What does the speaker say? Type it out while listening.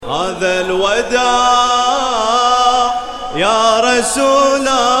هذا الوداع يا رسول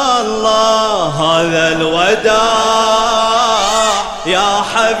الله، هذا الوداع يا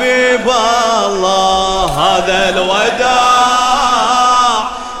حبيب الله، هذا الوداع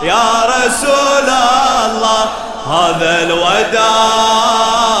يا رسول الله، هذا الوداع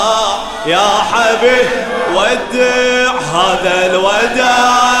يا حبيب ودع، هذا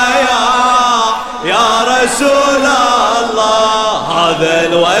الوداع يا رسول الله، هذا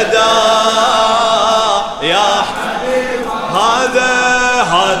الوداع يا حبيب،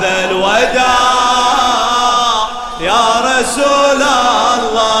 هذا الوداع يا رسول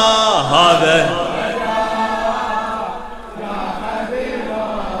الله، هذا يا حبيب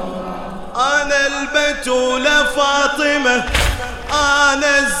الله. أنا البتولة فاطمة،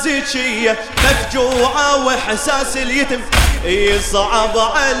 أنا الزكية مفجوعة وإحساس اليتم يصعب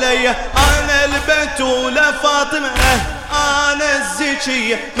علي، أنا البتولة فاطمة، أنا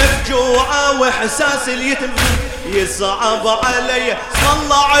الزكية مفجوعة وإحساس اليتم يصعب علي.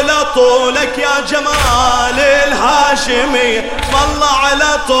 صلى على طولك يا جمال الهاشمية، صلى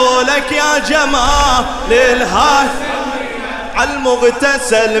على طولك يا جمال الهاشمية،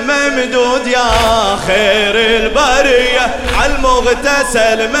 عالمغتسل ممدود يا خير البرية،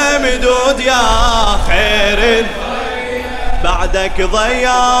 عالمغتسل ممدود يا خير البرية، بعدك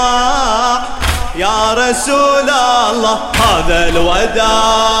ضياع يا رسول الله، هذا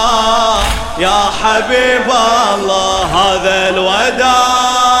الوداع يا حبيب الله، هذا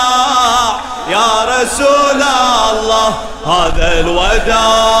الوداع يا رسول الله، هذا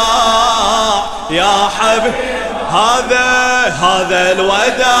الوداع يا حبيب، هذا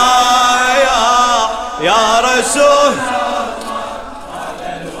الوداع يا رسول،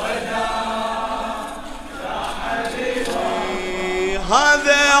 هذا الوداع يا حبيبي،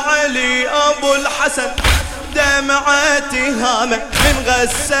 هذا علي أبو الحسن دمعتي هامة من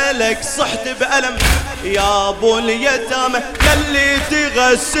غسلك صحت بألم يا أبو اليتامى، يلي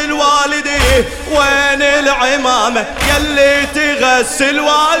تغسل والديه وين العمامة، يلي تغسل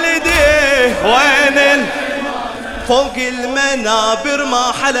والديه وين فوق المنابر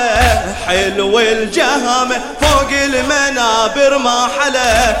ما حلا حلو الجهامة، فوق المنابر ما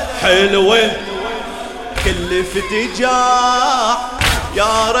حلا حلو كل افتجاع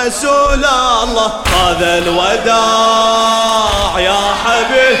يا رسول الله، هذا الوداع يا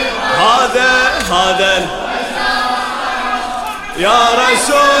حبيب، هذا يا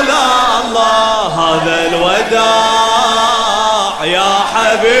رسول الله، هذا الوداع يا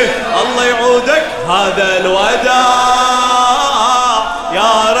حبيب، الله يعودك، هذا الوداع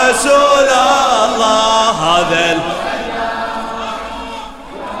يا رسول الله، هذا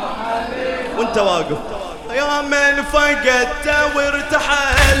وانت واقف يا من فقدت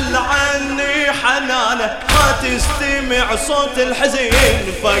وارتحل عني حنانه، ما تستمع صوت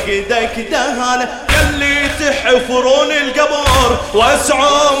الحزين فقدك دهانه، يلي تحفرون القبور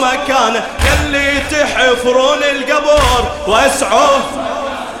واسعوا مكانه، يلي تحفرون القبور واسعوا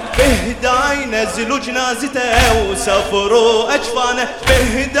بهداي نزلوا جنازته وسفروا أجفانه،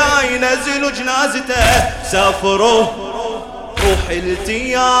 بهداي نزلوا جنازته سفروا روح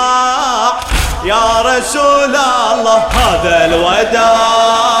التياع يا رسول الله، هذا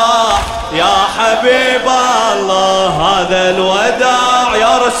الوداع يا حبيب الله، هذا الوداع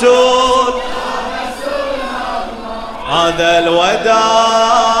يا رسول، هذا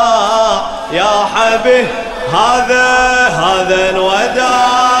الوداع يا حبيب، هذا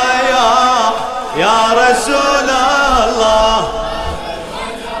الوداع يا رسول الله،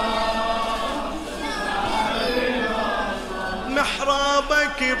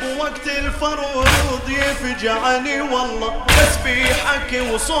 محرابك بوقت الفروض يفجعني والله، تسبيحك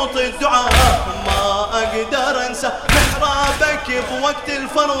وصوت الدعاء ما اقدر انسى، محرابك بوقت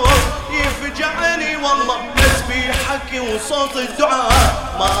الفروض يفجعني والله، تسبيحك وصوت الدعاء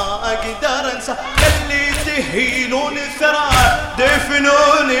ما اقدر انسى، اللي تهيلون الثرى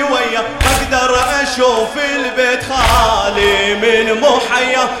دفنوني ويا، ما اقدر اشوف البيت خالي من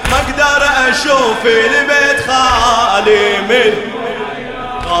محيا، ما اقدر اشوف البيت خالي من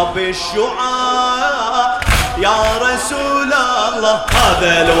غاب الشعاع يا رسول الله،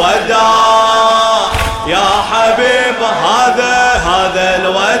 هذا الوداع يا حبيب، هذا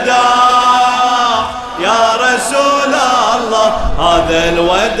الوداع يا رسول الله، هذا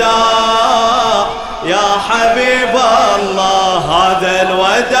الوداع يا حبيب الله، هذا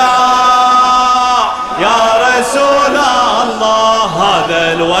الوداع يا رسول الله،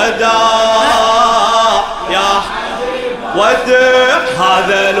 هذا الوداع يا ودع،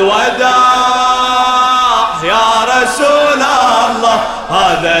 هذا الوداع يا رسول الله،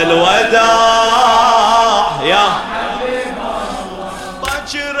 هذا الوداع يا حبيب الله،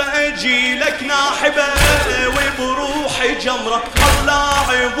 باكر اجي لك ناحبه وبروحي جمره، اطلع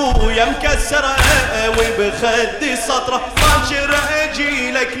ابويا مكسره وبخدي سطره. باكر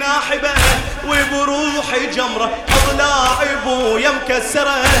اجي لك ناحبه وبروحي جمره، اطلع ابويا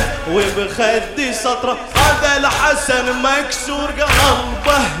مكسره وبخدي سطره. هذا الحسن مكسور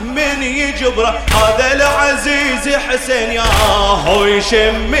قلبه من يجبره، هذا العزيز حسين يا هو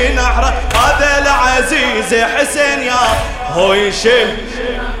يشم نحره، هذا العزيز حسين يا هو يشم.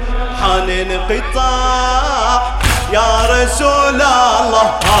 حان انقطاع يا رسول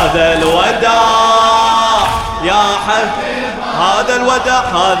الله، هذا الوداع يا حبيب، هذا الوداع،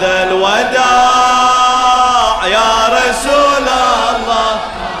 هذا الوداع يا رسول الله.